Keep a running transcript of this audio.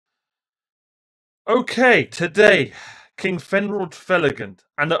Okay, today, King Finrod Felagund,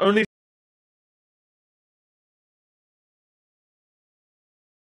 and the only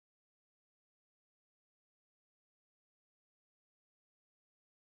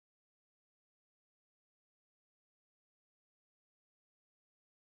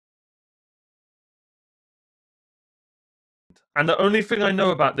thing I know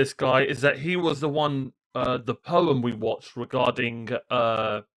about this guy is that he was the one, the poem we watched regarding.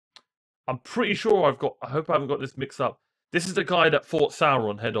 I'm pretty sure I hope I haven't got this mixed up. This is the guy that fought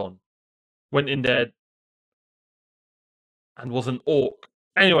Sauron head on, went in there, and was an orc.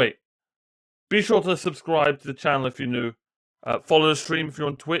 Anyway, be sure to subscribe to the channel if you're new. Follow the stream if you're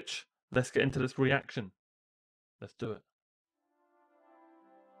on Twitch. Let's get into this reaction. Let's do it.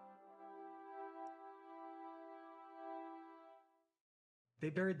 They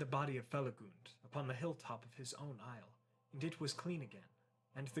buried the body of Felagund upon the hilltop of his own isle, and it was clean again,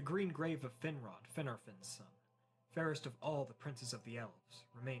 and the green grave of Finrod, Finarfin's son, fairest of all the princes of the elves,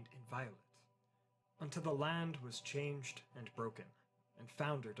 remained inviolate, until the land was changed and broken, and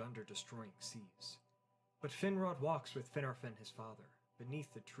foundered under destroying seas. But Finrod walks with Finarfin his father,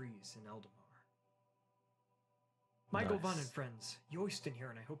 beneath the trees in Eldamar. Michael Von and friends, Yoistin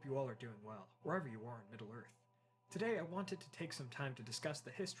here, and I hope you all are doing well, wherever you are in Middle-earth. Today I wanted to take some time to discuss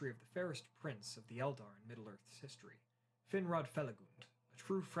the history of the fairest prince of the Eldar in Middle-earth's history, Finrod Felagund, a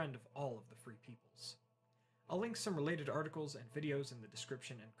true friend of all of the Free Peoples. I'll link some related articles and videos in the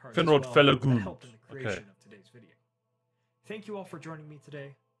description and cards Finrod as well Felagund. that helped in the creation of today's video. Thank you all for joining me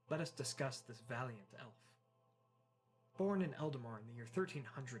today. Let us discuss this valiant elf. Born in Eldamar in the year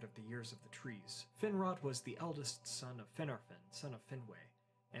 1300 of the Years of the Trees, Finrod was the eldest son of Finarfin, son of Finwë,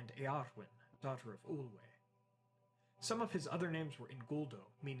 and Eärwen, daughter of Ulwë. Some of his other names were Inguldo,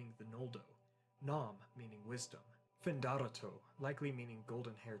 meaning the Noldo, Nom, meaning wisdom, Findarato, likely meaning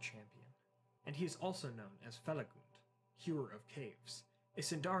golden hair champion, and he is also known as Felagund, hewer of caves, a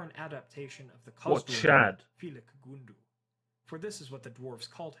Sindarin adaptation of the Khazad Felagundu. For this is what the dwarves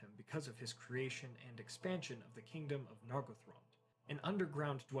called him because of his creation and expansion of the kingdom of Nargothrond, an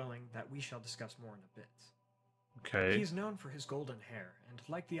underground dwelling that we shall discuss more in a bit. Okay. He is known for his golden hair, and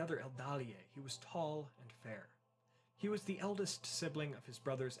like the other Eldalie, he was tall and fair. He was the eldest sibling of his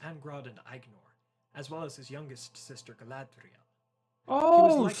brothers Angrod and Aignor, as well as his youngest sister Galadriel. Oh, he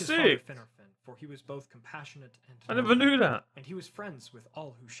was like sick. his father Finarfin, for he was both compassionate and I never knew that. and he was friends with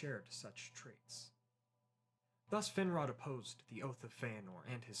all who shared such traits. Thus Finrod opposed the oath of Feanor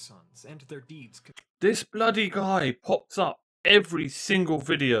and his sons, and their deeds. This bloody guy pops up every single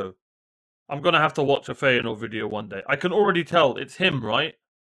video. I'm gonna have to watch a Feanor video one day. I can already tell it's him, right?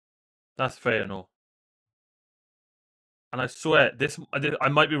 That's Feanor. And I swear, I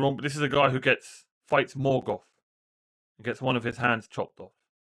might be wrong, but this is a guy who fights Morgoth and gets one of his hands chopped off.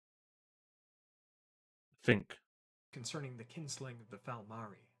 I think. Concerning the kinslaying of the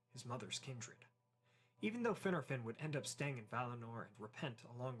Falmari, his mother's kindred. Even though Finarfin would end up staying in Valinor and repent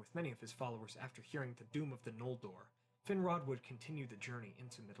along with many of his followers after hearing the doom of the Noldor, Finrod would continue the journey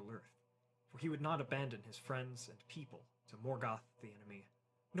into Middle-earth, for he would not abandon his friends and people to Morgoth the enemy,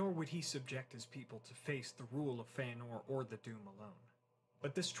 nor would he subject his people to face the rule of Feanor or the doom alone.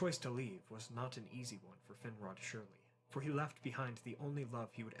 But this choice to leave was not an easy one for Finrod surely, for he left behind the only love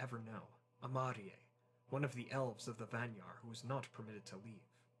he would ever know, Amarie, one of the elves of the Vanyar who was not permitted to leave.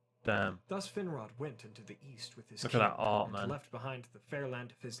 Damn. Thus Finrod went into the east with his Look king at that art, and man. left behind the fair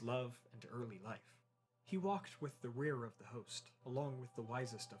land of his love and early life. He walked with the rear of the host, along with the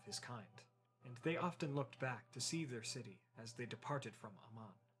wisest of his kind, and they often looked back to see their city as they departed from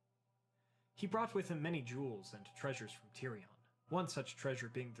Aman. He brought with him many jewels and treasures from Tirion, one such treasure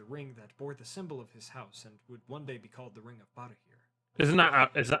being the ring that bore the symbol of his house and would one day be called the Ring of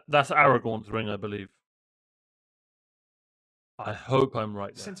Barahir. That's Aragorn's ring, I believe. I hope I'm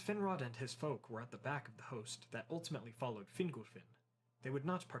right there. Since Finrod and his folk were at the back of the host that ultimately followed Fingolfin, they would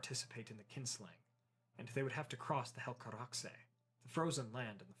not participate in the kinslaying, and they would have to cross the Helcaraxe, the frozen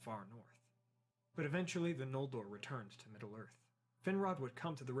land in the far north. But eventually the Noldor returned to Middle-earth. Finrod would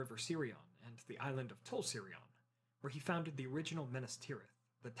come to the river Sirion and the island of Tol Sirion, where he founded the original Minas Tirith,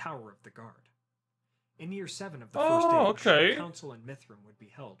 the Tower of the Guard. In year 7 of the First Age, a council in Mithrin would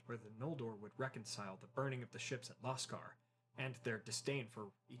be held where the Noldor would reconcile the burning of the ships at Loskar and their disdain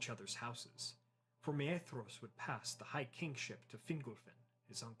for each other's houses, for Maethros would pass the High Kingship to Fingolfin,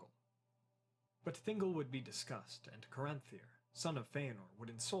 his uncle. But Thingol would be discussed, and Caranthir, son of Feanor, would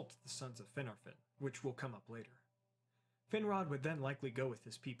insult the sons of Finarfin, which will come up later. Finrod would then likely go with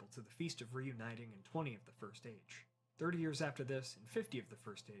his people to the Feast of Reuniting in 20 of the First Age. 30 years after this, in 50 of the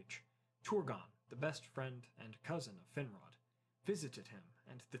First Age, Turgon, the best friend and cousin of Finrod, visited him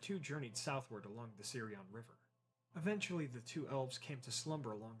and the two journeyed southward along the Sirion River. Eventually the two elves came to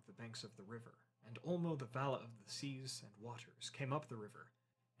slumber along the banks of the river, and Olmo the Vala of the Seas and Waters came up the river,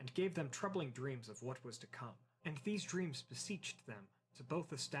 and gave them troubling dreams of what was to come, and these dreams beseeched them to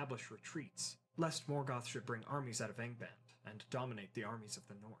both establish retreats, lest Morgoth should bring armies out of Angband, and dominate the armies of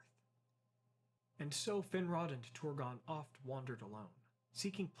the north. And so Finrod and Turgon oft wandered alone,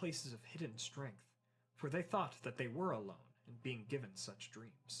 seeking places of hidden strength, for they thought that they were alone in being given such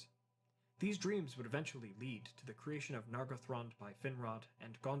dreams. These dreams would eventually lead to the creation of Nargothrond by Finrod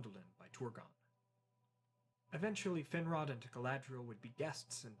and Gondolin by Turgon. Eventually Finrod and Galadriel would be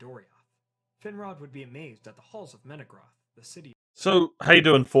guests in Doriath. Finrod would be amazed at the halls of Menegroth, the city. So, how you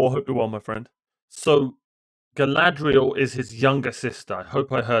doing, Thor? Hope you're well, my friend. So, Galadriel is his younger sister. I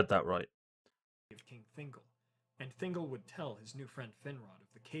hope I heard that right. Of King Thingol, and Thingol would tell his new friend Finrod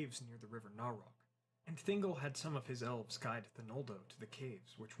of the caves near the river Narog, and Thingol had some of his elves guide the Noldo to the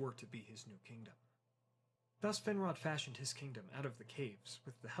caves which were to be his new kingdom. Thus Finrod fashioned his kingdom out of the caves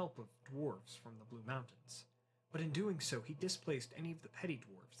with the help of dwarves from the Blue Mountains, but in doing so he displaced any of the petty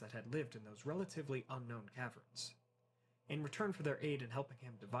dwarves that had lived in those relatively unknown caverns. In return for their aid in helping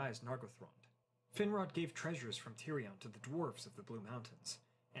him devise Nargothrond, Finrod gave treasures from Tirion to the dwarves of the Blue Mountains,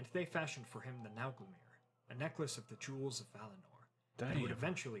 and they fashioned for him the Nauglamir, a necklace of the jewels of Valinor, that would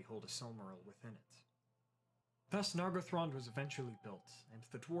eventually hold a Silmaril within it. Thus Nargothrond was eventually built, and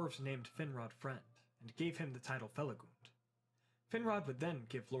the dwarves named Finrod friend, and gave him the title Felagund. Finrod would then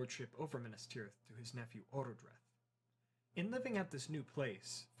give lordship over Minas Tirith to his nephew Orodreth. In living at this new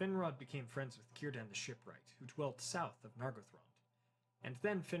place, Finrod became friends with Círdan the Shipwright, who dwelt south of Nargothrond, and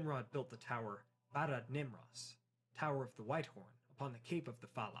then Finrod built the tower Barad Nimros, Tower of the Whitehorn, upon the Cape of the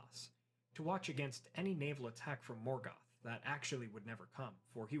Falas, to watch against any naval attack from Morgoth that actually would never come,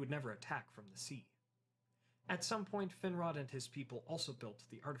 for he would never attack from the sea. At some point, Finrod and his people also built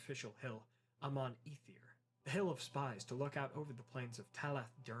the artificial hill Amon Ethir, the Hill of Spies, to look out over the plains of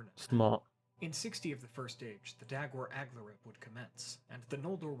Talath Dernan. Smart. In 60 of the First Age, the Dagor Aglarib would commence, and the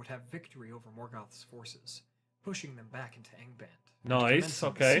Noldor would have victory over Morgoth's forces, pushing them back into Angband. Nice,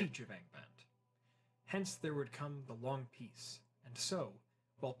 and okay. the siege of Angband. Hence there would come the Long Peace, and so,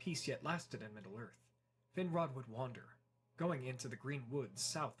 while peace yet lasted in Middle-earth, Finrod would wander, going into the green woods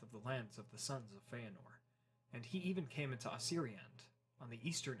south of the lands of the sons of Feanor, and he even came into Osiriand, on the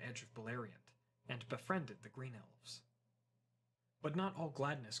eastern edge of Beleriand, and befriended the Green Elves. But not all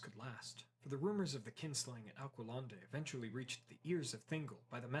gladness could last, for the rumors of the kinslaying at Alqualonde eventually reached the ears of Thingol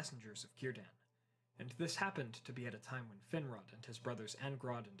by the messengers of Círdan, and this happened to be at a time when Finrod and his brothers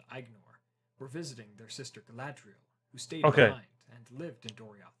Angrod and Aignor were visiting their sister Galadriel, who stayed behind and lived in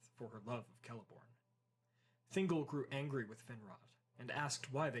Doriath for her love of Celeborn. Thingol grew angry with Finrod, and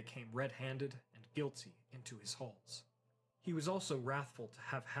asked why they came red-handed and guilty into his halls. He was also wrathful to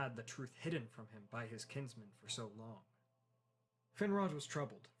have had the truth hidden from him by his kinsmen for so long. Finrod was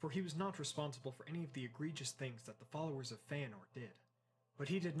troubled, for he was not responsible for any of the egregious things that the followers of Feanor did, but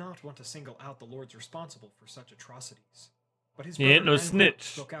he did not want to single out the lords responsible for such atrocities. But his brother Angrod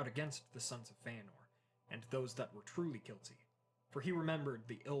spoke out against the sons of Feanor, and those that were truly guilty, for he remembered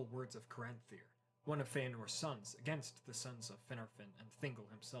the ill words of Caranthir, one of Feanor's sons, against the sons of Finarfin and Thingol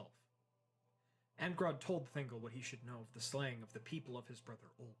himself. Angrod told Thingol what he should know of the slaying of the people of his brother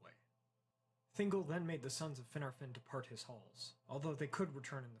Olwe. Thingol then made the sons of Finarfin depart his halls, although they could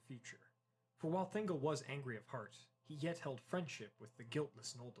return in the future, for while Thingol was angry of heart, he yet held friendship with the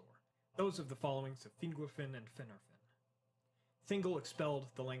guiltless Noldor, those of the followings of Fingolfin and Finarfin. Thingol expelled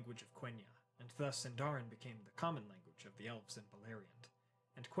the language of Quenya, and thus Sindarin became the common language of the elves in Beleriand,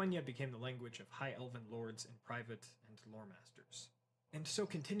 and Quenya became the language of high elven lords in private and loremasters. And so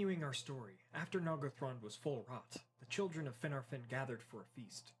continuing our story, after Nargothrond was full wrought, the children of Finarfin gathered for a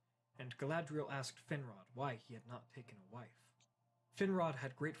feast, and Galadriel asked Finrod why he had not taken a wife. Finrod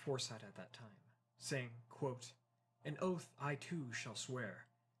had great foresight at that time, saying, quote, "An oath I too shall swear,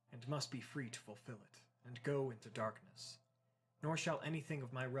 and must be free to fulfill it, and go into darkness. Nor shall anything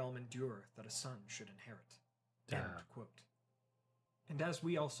of my realm endure that a son should inherit." End quote. And as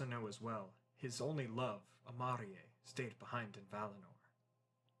we also know as well, his only love, Omarie, stayed behind in Valinor.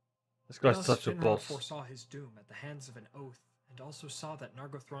 This guy's such a Finrod boss. foresaw his doom at the hands of an oath, and also saw that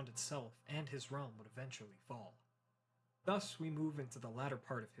Nargothrond itself and his realm would eventually fall. Thus we move into the latter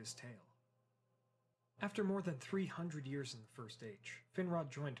part of his tale. After more than 300 years in the First Age, Finrod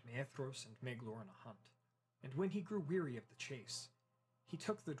joined Maethros and Maglor on a hunt, and when he grew weary of the chase, he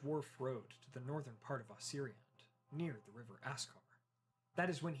took the dwarf road to the northern part of Osiriand, near the river Askar. That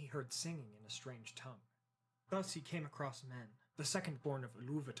is when he heard singing in a strange tongue. Thus he came across Men, the second-born of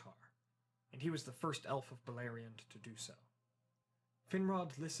Ilúvatar, and he was the first elf of Beleriand to do so.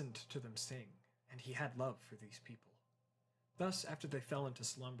 Finrod listened to them sing, and he had love for these people. Thus, after they fell into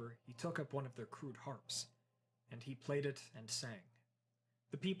slumber, he took up one of their crude harps, and he played it and sang.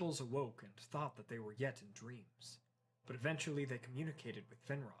 The peoples awoke and thought that they were yet in dreams, but eventually they communicated with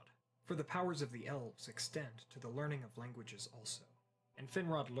Finrod, for the powers of the elves extend to the learning of languages also, and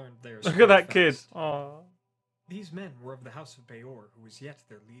Finrod learned theirs. Look at that fast. kid. Aww. These men were of the house of Beor, who was yet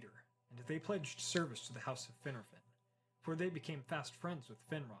their leader, and they pledged service to the house of Finarfin, for they became fast friends with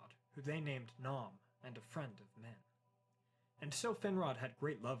Finrod, who they named Nom, and a friend of men. And so Finrod had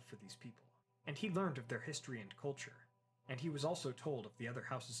great love for these people, and he learned of their history and culture, and he was also told of the other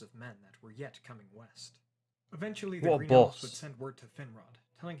houses of men that were yet coming west. Eventually the Green Elves would send word to Finrod,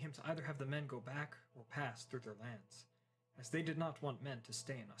 telling him to either have the men go back or pass through their lands, as they did not want men to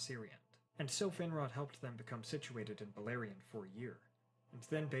stay in Osiriand. And so Finrod helped them become situated in Beleriand for a year, and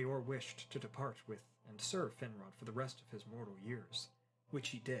then Beor wished to depart with and serve Finrod for the rest of his mortal years, which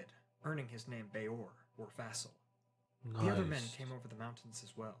he did, earning his name Beor, or vassal. Nice. The other men came over the mountains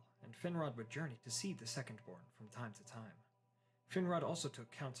as well, and Finrod would journey to see the Secondborn from time to time. Finrod also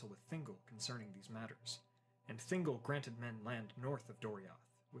took counsel with Thingol concerning these matters, and Thingol granted men land north of Doriath,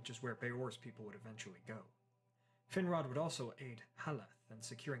 which is where Beor's people would eventually go. Finrod would also aid Halath in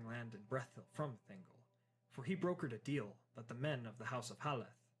securing land in Brethil from Thingol, for he brokered a deal that the men of the house of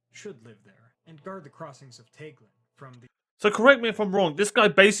Halath should live there and guard the crossings of Teglin from the... So correct me if I'm wrong, this guy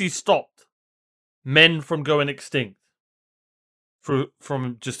basically stopped men from going extinct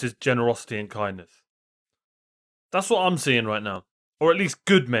from just his generosity and kindness. That's what I'm seeing right now. Or at least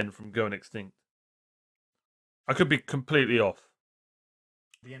good men from going extinct. I could be completely off.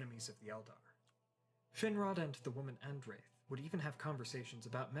 The enemies of the Eldar. Finrod and the woman Andraith would even have conversations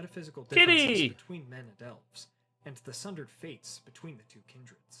about metaphysical differences between men and elves, and the sundered fates between the two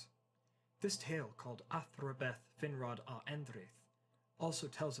kindreds. This tale, called Athrabeth Finrod a Andraith, also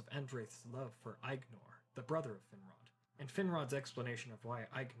tells of Andraith's love for Aignor, the brother of Finrod, and Finrod's explanation of why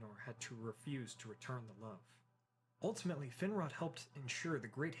Aignor had to refuse to return the love. Ultimately, Finrod helped ensure the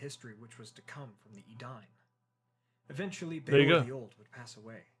great history which was to come from the Edain. Eventually, Beor the Old would pass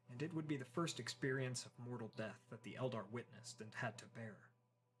away, and it would be the first experience of mortal death that the Eldar witnessed and had to bear.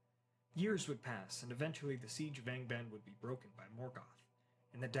 Years would pass, and eventually the siege of Angband would be broken by Morgoth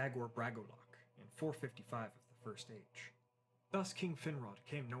in the Dagor Bragolok in 455 of the First Age. Thus King Finrod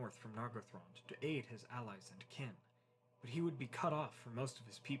came north from Nargothrond to aid his allies and kin, but he would be cut off from most of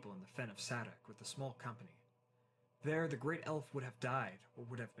his people in the Fen of Sadak with a small company. There, the great elf would have died, or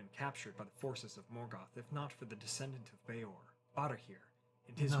would have been captured by the forces of Morgoth, if not for the descendant of Beor, Barahir,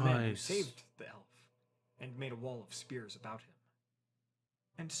 and his men who saved the elf, and made a wall of spears about him.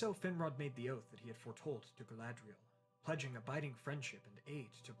 And so Finrod made the oath that he had foretold to Galadriel, pledging abiding friendship and aid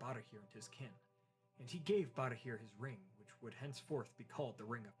to Barahir and his kin, and he gave Barahir his ring, which would henceforth be called the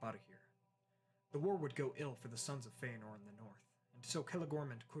Ring of Barahir. The war would go ill for the sons of Feanor in the north, and so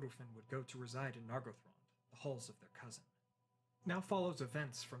Celegorm and Curufin would go to reside in Nargothrond, the halls of their cousin. Now follows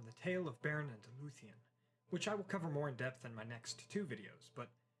events from the tale of Beren and Luthien, which I will cover more in depth in my next 2 videos, but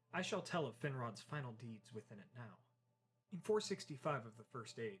I shall tell of Finrod's final deeds within it now. In 465 of the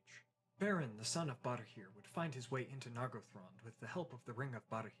First Age, Beren, the son of Barahir, would find his way into Nargothrond with the help of the Ring of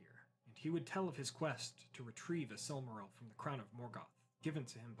Barahir, and he would tell of his quest to retrieve a Silmaril from the crown of Morgoth, given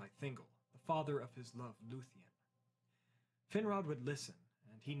to him by Thingol, the father of his love Luthien. Finrod would listen,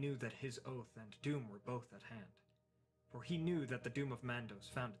 and he knew that his oath and doom were both at hand, for he knew that the doom of Mandos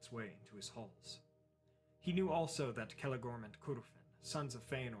found its way into his halls. He knew also that Celegorm and Curufin, sons of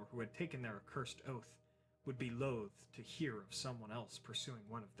Feanor who had taken their accursed oath, would be loath to hear of someone else pursuing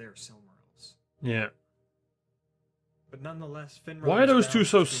one of their Silmarils. Yeah. But nonetheless, Finrod Why are those two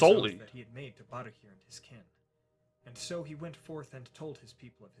so salty salty? that he had made to Barahir and his kin, and so he went forth and told his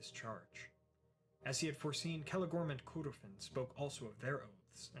people of his charge. As he had foreseen, Celegorm and Curufin spoke also of their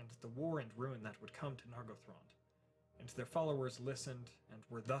oaths, and the war and ruin that would come to Nargothrond, and their followers listened and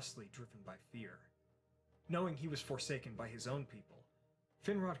were thusly driven by fear. Knowing he was forsaken by his own people,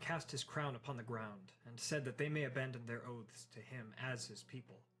 Finrod cast his crown upon the ground, and said that they may abandon their oaths to him as his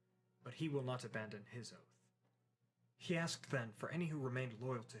people, but he will not abandon his oath. He asked then for any who remained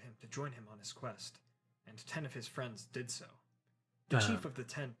loyal to him to join him on his quest, and 10 of his friends did so. The chief of the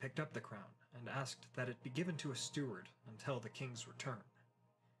 10 picked up the crown, and asked that it be given to a steward until the king's return.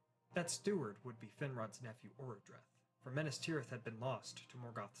 That steward would be Finrod's nephew Orodreth, for Minas Tirith had been lost to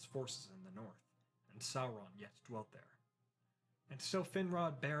Morgoth's forces in the north, and Sauron yet dwelt there. And so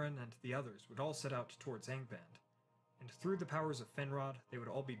Finrod, Beren, and the others would all set out towards Angband, and through the powers of Finrod, they would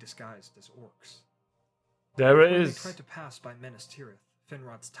all be disguised as orcs. There it When is. they tried to pass by Minas Tirith,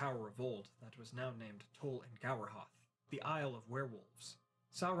 Finrod's tower of old, that was now named Tol in Gowerhoth, the Isle of Werewolves.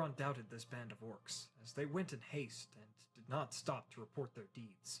 Sauron doubted this band of orcs, as they went in haste and did not stop to report their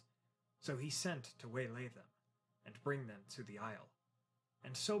deeds. So he sent to waylay them, and bring them to the Isle.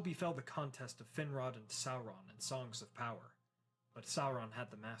 And so befell the contest of Finrod and Sauron in Songs of Power. But Sauron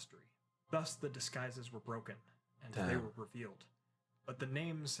had the mastery. Thus the disguises were broken, and they were revealed. But the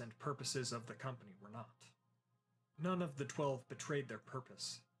names and purposes of the company were not. None of the 12 betrayed their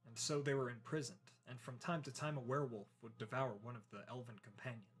purpose, and so they were imprisoned, and from time to time a werewolf would devour one of the elven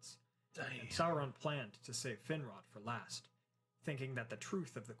companions. And Sauron planned to save Finrod for last, thinking that the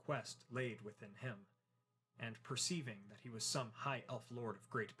truth of the quest laid within him, and perceiving that he was some high elf lord of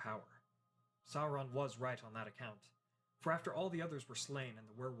great power. Sauron was right on that account, for after all the others were slain and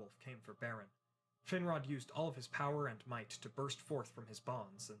the werewolf came for Beren, Finrod used all of his power and might to burst forth from his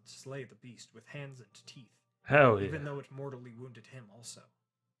bonds and slay the beast with hands and teeth, even though it mortally wounded him also.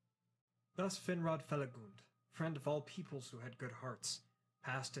 Thus Finrod Felagund, friend of all peoples who had good hearts,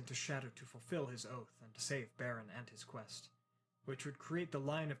 passed into shadow to fulfill his oath and save Beren and his quest, which would create the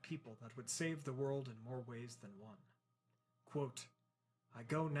line of people that would save the world in more ways than one. Quote, I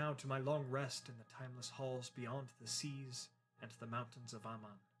go now to my long rest in the timeless halls beyond the seas and the mountains of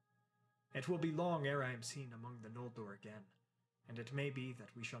Aman. It will be long ere I am seen among the Noldor again, and it may be that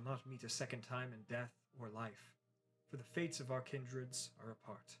we shall not meet a second time in death or life, for the fates of our kindreds are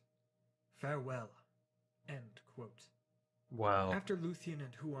apart. Farewell. End quote. Wow. After Luthien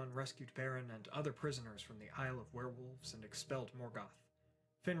and Huan rescued Beren and other prisoners from the Isle of Werewolves and expelled Morgoth,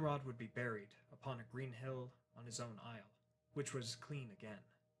 Finrod would be buried upon a green hill on his own isle, which was clean again.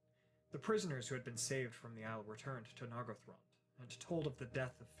 The prisoners who had been saved from the isle returned to Nargothrond, and told of the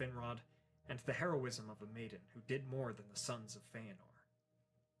death of Finrod and the heroism of a maiden who did more than the sons of Feanor.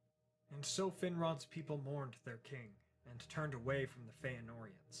 And so Finrod's people mourned their king, and turned away from the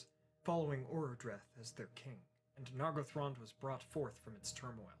Feanorians, following Orodreth as their king, and Nargothrond was brought forth from its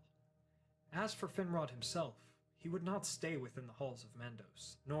turmoil. As for Finrod himself, he would not stay within the halls of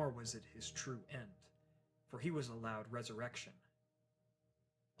Mandos, nor was it his true end, for he was allowed resurrection.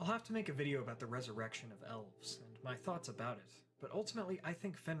 I'll have to make a video about the resurrection of elves, and my thoughts about it, but ultimately I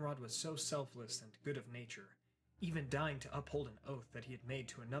think Finrod was so selfless and good of nature, even dying to uphold an oath that he had made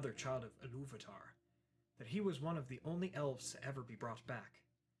to another child of Ilúvatar, that he was one of the only elves to ever be brought back.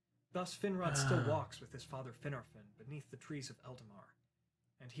 Thus Finrod still walks with his father Finarfin beneath the trees of Eldamar,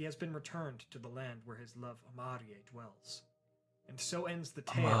 and he has been returned to the land where his love Omarie dwells. And so ends the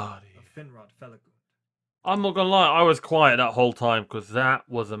tale of Finrod Felagund. I'm not gonna lie, I was quiet that whole time because that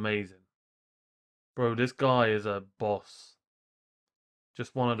was amazing. Bro, this guy is a boss.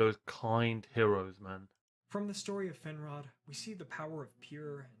 Just one of those kind heroes, man. From the story of Finrod, we see the power of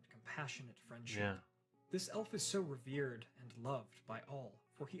pure and compassionate friendship. Yeah. This elf is so revered and loved by all,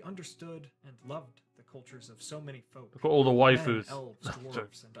 for he understood and loved the cultures of so many folk. Look at all the waifus. Men, elves,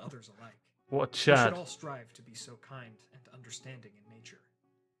 dwarves, and others alike. What a We Chad. should all strive to be so kind and understanding in nature.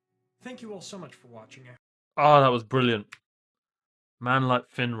 Thank you all so much for watching. Oh, that was brilliant. Man like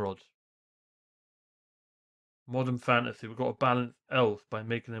Finrod. Modern fantasy. We've got to balance elves by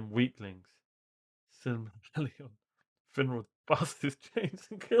making them weaklings. Silmarillion. Finrod bust his chains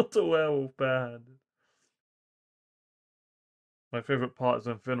and killed a werewolf band. My favourite part is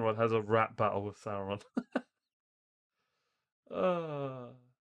when Finrod has a rap battle with Sauron. Oh,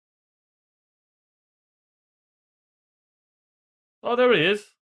 there he is.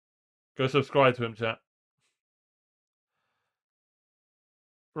 Go subscribe to him, chat.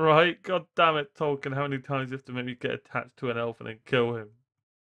 Right, god damn it, Tolkien. How many times do you have to make me get attached to an elf and then kill him?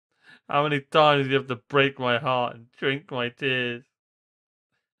 How many times do you have to break my heart and drink my tears?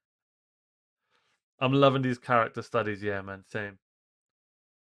 I'm loving these character studies, yeah, man, same.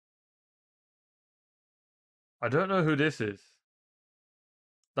 I don't know who this is.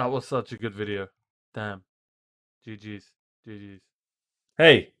 That was such a good video. Damn. GG's. GG's.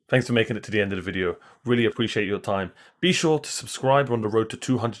 Hey, thanks for making it to the end of the video. Really appreciate your time. Be sure to subscribe. We're on the road to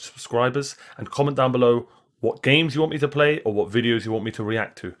 200 subscribers. And comment down below what games you want me to play or what videos you want me to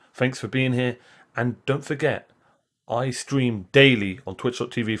react to. Thanks for being here. And don't forget, I stream daily on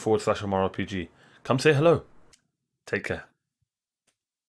twitch.tv/OmarioRpg. Come say hello. Take care.